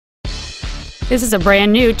This is a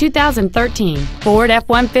brand new 2013 Ford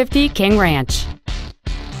F-150 King Ranch.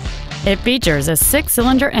 It features a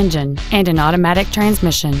 6-cylinder engine and an automatic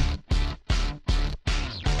transmission.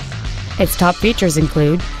 Its top features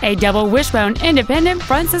include a double wishbone independent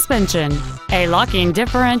front suspension, a locking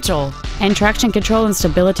differential, and traction control and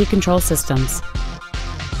stability control systems.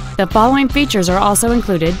 The following features are also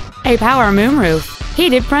included: a power moonroof,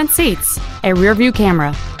 heated front seats, a rear-view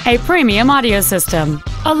camera, a premium audio system,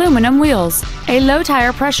 aluminum wheels, a low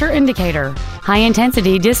tire pressure indicator,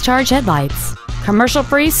 high-intensity discharge headlights,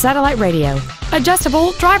 commercial-free satellite radio,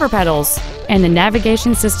 adjustable driver pedals, and the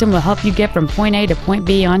navigation system will help you get from point A to point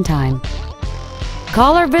B on time.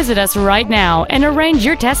 Call or visit us right now and arrange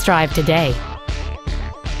your test drive today.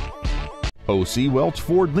 OC Welch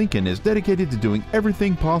Ford Lincoln is dedicated to doing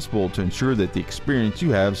everything possible to ensure that the experience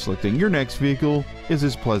you have selecting your next vehicle is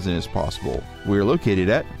as pleasant as possible. We're located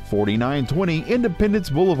at 4920 Independence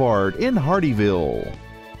Boulevard in Hardeeville.